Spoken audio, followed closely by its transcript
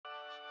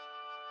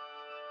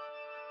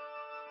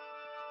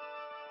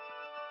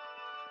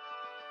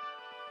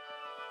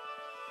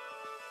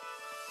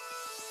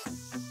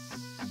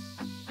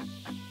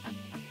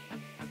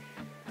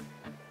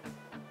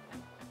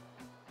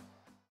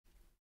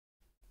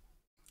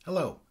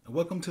Hello, and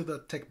welcome to the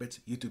TechBits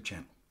YouTube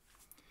channel.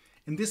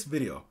 In this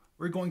video,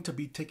 we're going to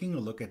be taking a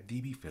look at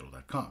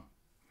dbfiddle.com.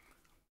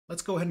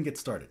 Let's go ahead and get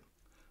started.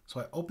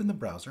 So I open the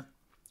browser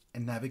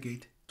and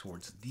navigate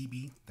towards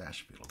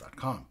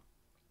db-fiddle.com.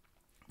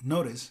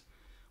 Notice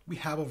we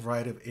have a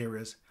variety of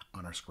areas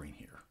on our screen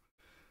here.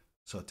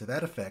 So to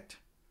that effect,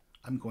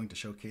 I'm going to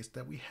showcase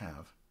that we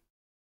have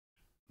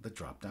the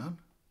dropdown,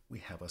 we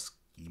have a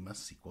schema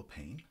SQL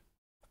pane,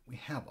 we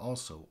have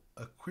also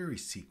a query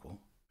SQL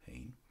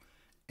pane,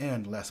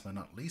 and last but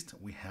not least,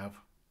 we have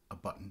a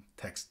button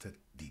text to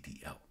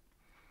DDL.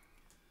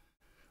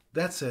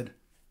 That said,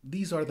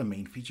 these are the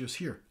main features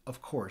here.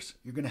 Of course,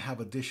 you're going to have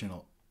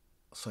additional,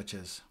 such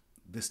as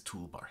this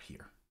toolbar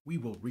here. We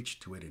will reach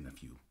to it in a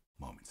few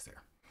moments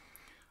there.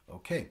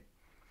 Okay,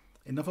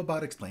 enough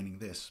about explaining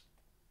this.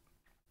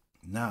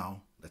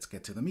 Now, let's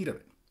get to the meat of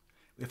it.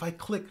 If I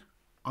click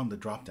on the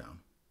dropdown,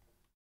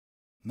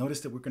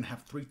 notice that we're going to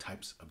have three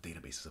types of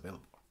databases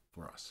available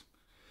for us.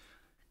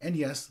 And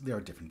yes, there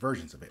are different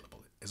versions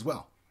available as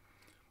well.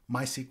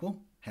 MySQL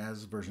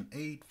has version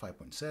 8,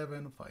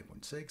 5.7,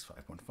 5.6,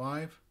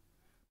 5.5.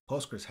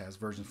 Postgres has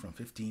versions from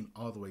 15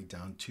 all the way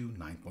down to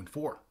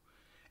 9.4.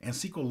 And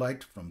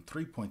SQLite from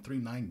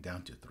 3.39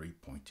 down to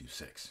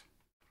 3.26.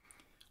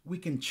 We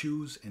can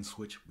choose and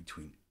switch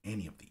between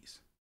any of these.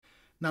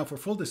 Now, for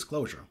full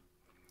disclosure,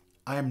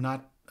 I am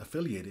not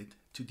affiliated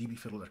to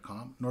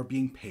dbfiddle.com nor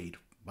being paid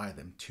by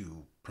them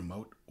to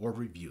promote or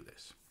review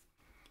this.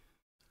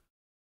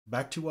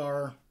 Back to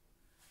our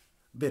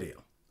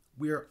video.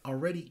 We are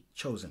already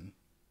chosen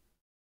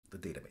the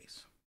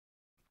database.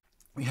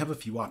 We have a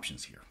few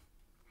options here.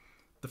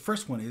 The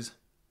first one is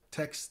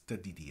text to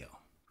DDL.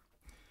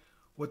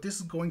 What this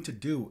is going to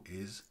do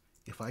is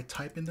if I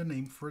type in the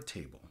name for a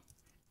table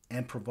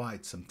and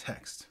provide some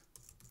text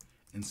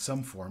in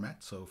some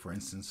format, so for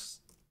instance,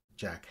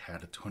 Jack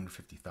had a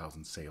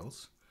 250,000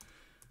 sales.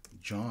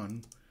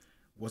 John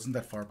wasn't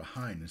that far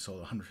behind and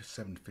sold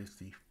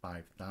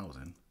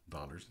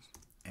 $155,000.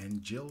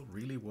 And Jill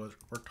really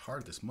worked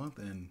hard this month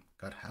and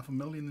got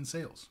 $500,000 in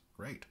sales.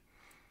 Great.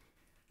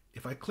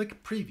 If I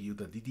click preview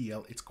the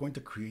DDL, it's going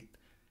to create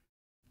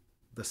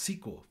the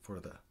SQL for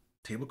the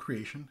table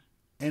creation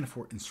and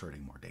for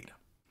inserting more data.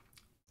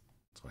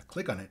 So I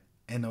click on it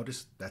and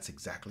notice that's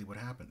exactly what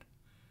happened.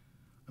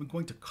 I'm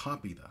going to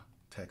copy the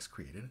text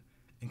created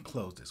and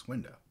close this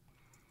window.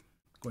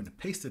 I'm going to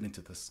paste it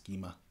into the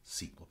schema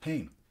SQL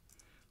pane,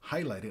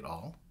 highlight it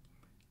all,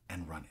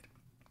 and run it.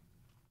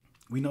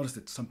 We noticed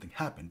that something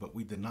happened, but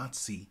we did not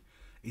see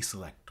a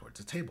select towards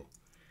the table.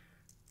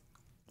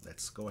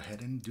 Let's go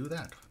ahead and do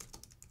that.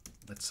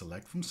 Let's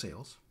select from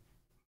sales,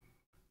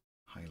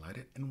 highlight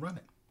it, and run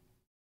it.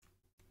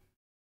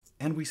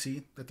 And we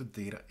see that the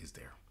data is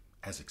there,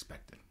 as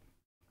expected.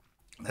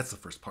 That's the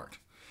first part.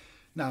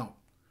 Now,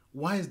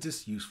 why is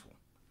this useful?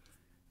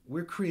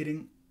 We're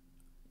creating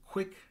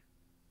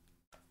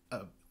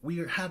we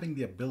are having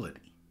the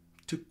ability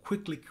to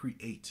quickly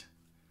create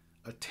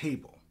a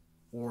table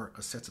or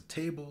a set of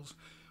tables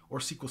or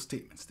SQL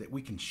statements that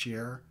we can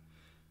share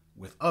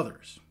with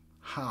others.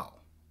 How?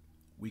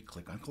 We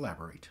click on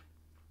collaborate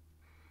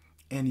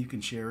and you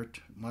can share it,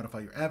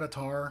 modify your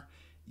avatar.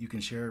 You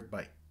can share it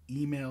by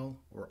email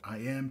or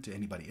IM to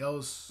anybody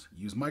else,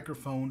 use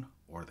microphone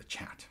or the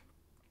chat.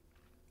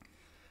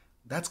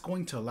 That's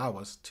going to allow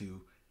us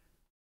to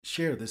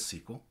share this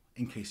SQL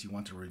in case you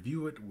want to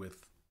review it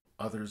with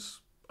others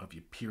of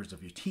your peers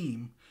of your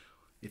team,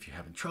 if you're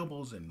having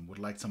troubles and would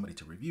like somebody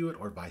to review it,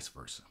 or vice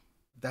versa.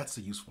 That's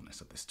the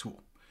usefulness of this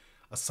tool,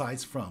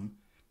 aside from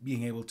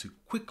being able to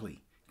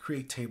quickly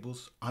create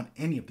tables on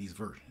any of these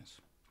versions.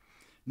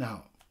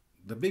 Now,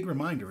 the big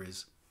reminder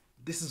is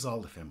this is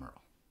all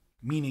ephemeral,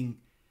 meaning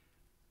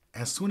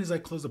as soon as I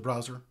close the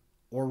browser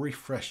or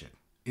refresh it,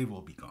 it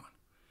will be gone.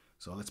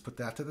 So let's put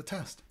that to the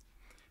test.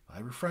 If I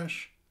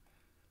refresh,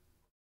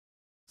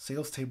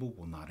 sales table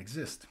will not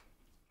exist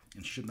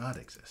and should not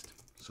exist.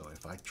 So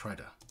if I try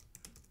to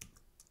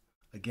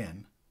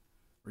again,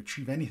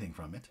 retrieve anything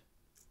from it,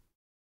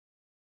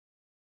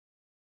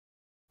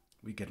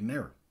 we get an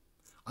error.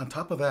 On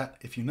top of that,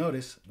 if you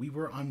notice, we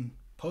were on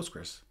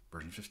Postgres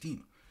version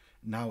 15.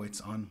 Now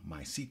it's on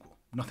MySQL.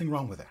 Nothing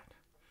wrong with that.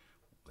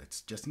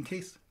 Let's, just in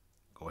case,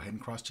 go ahead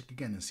and cross-check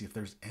again and see if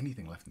there's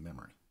anything left in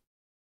memory.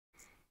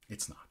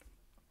 It's not.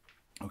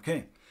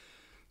 Okay,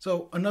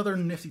 so another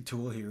nifty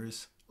tool here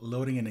is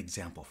loading an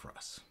example for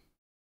us.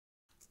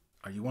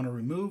 You want to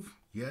remove?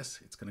 Yes,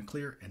 it's going to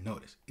clear, and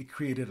notice it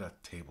created a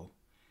table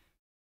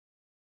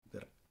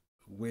that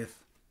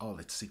with all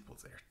its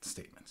SQL there,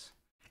 statements,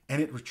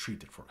 and it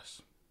retrieved it for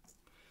us.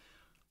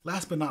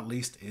 Last but not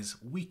least is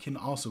we can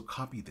also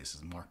copy this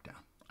as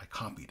Markdown. I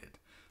copied it.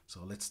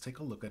 So let's take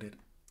a look at it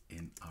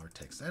in our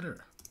text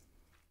editor.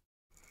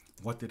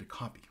 What did it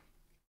copy?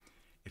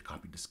 It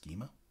copied the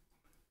schema,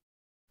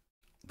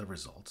 the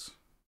results,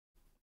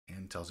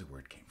 and tells you where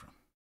it came from.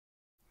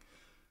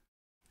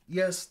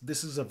 Yes,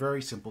 this is a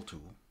very simple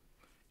tool,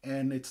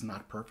 and it's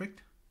not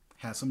perfect,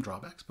 has some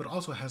drawbacks, but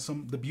also has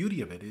some, the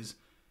beauty of it is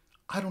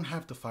I don't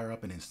have to fire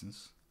up an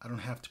instance. I don't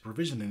have to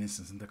provision an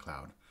instance in the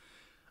cloud,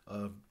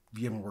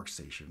 VMware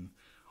Workstation,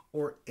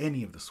 or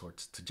any of the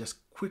sorts to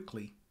just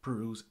quickly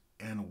peruse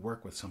and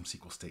work with some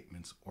SQL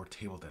statements or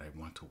table that I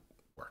want to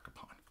work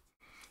upon.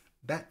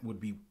 That would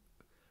be,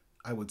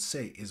 I would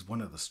say, is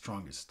one of the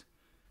strongest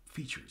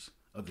features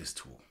of this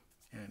tool,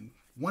 and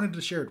wanted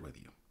to share it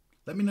with you.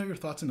 Let me know your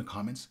thoughts in the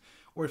comments,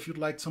 or if you'd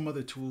like some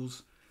other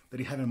tools that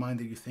you have in mind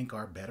that you think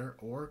are better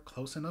or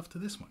close enough to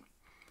this one.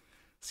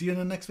 See you in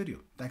the next video.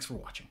 Thanks for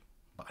watching.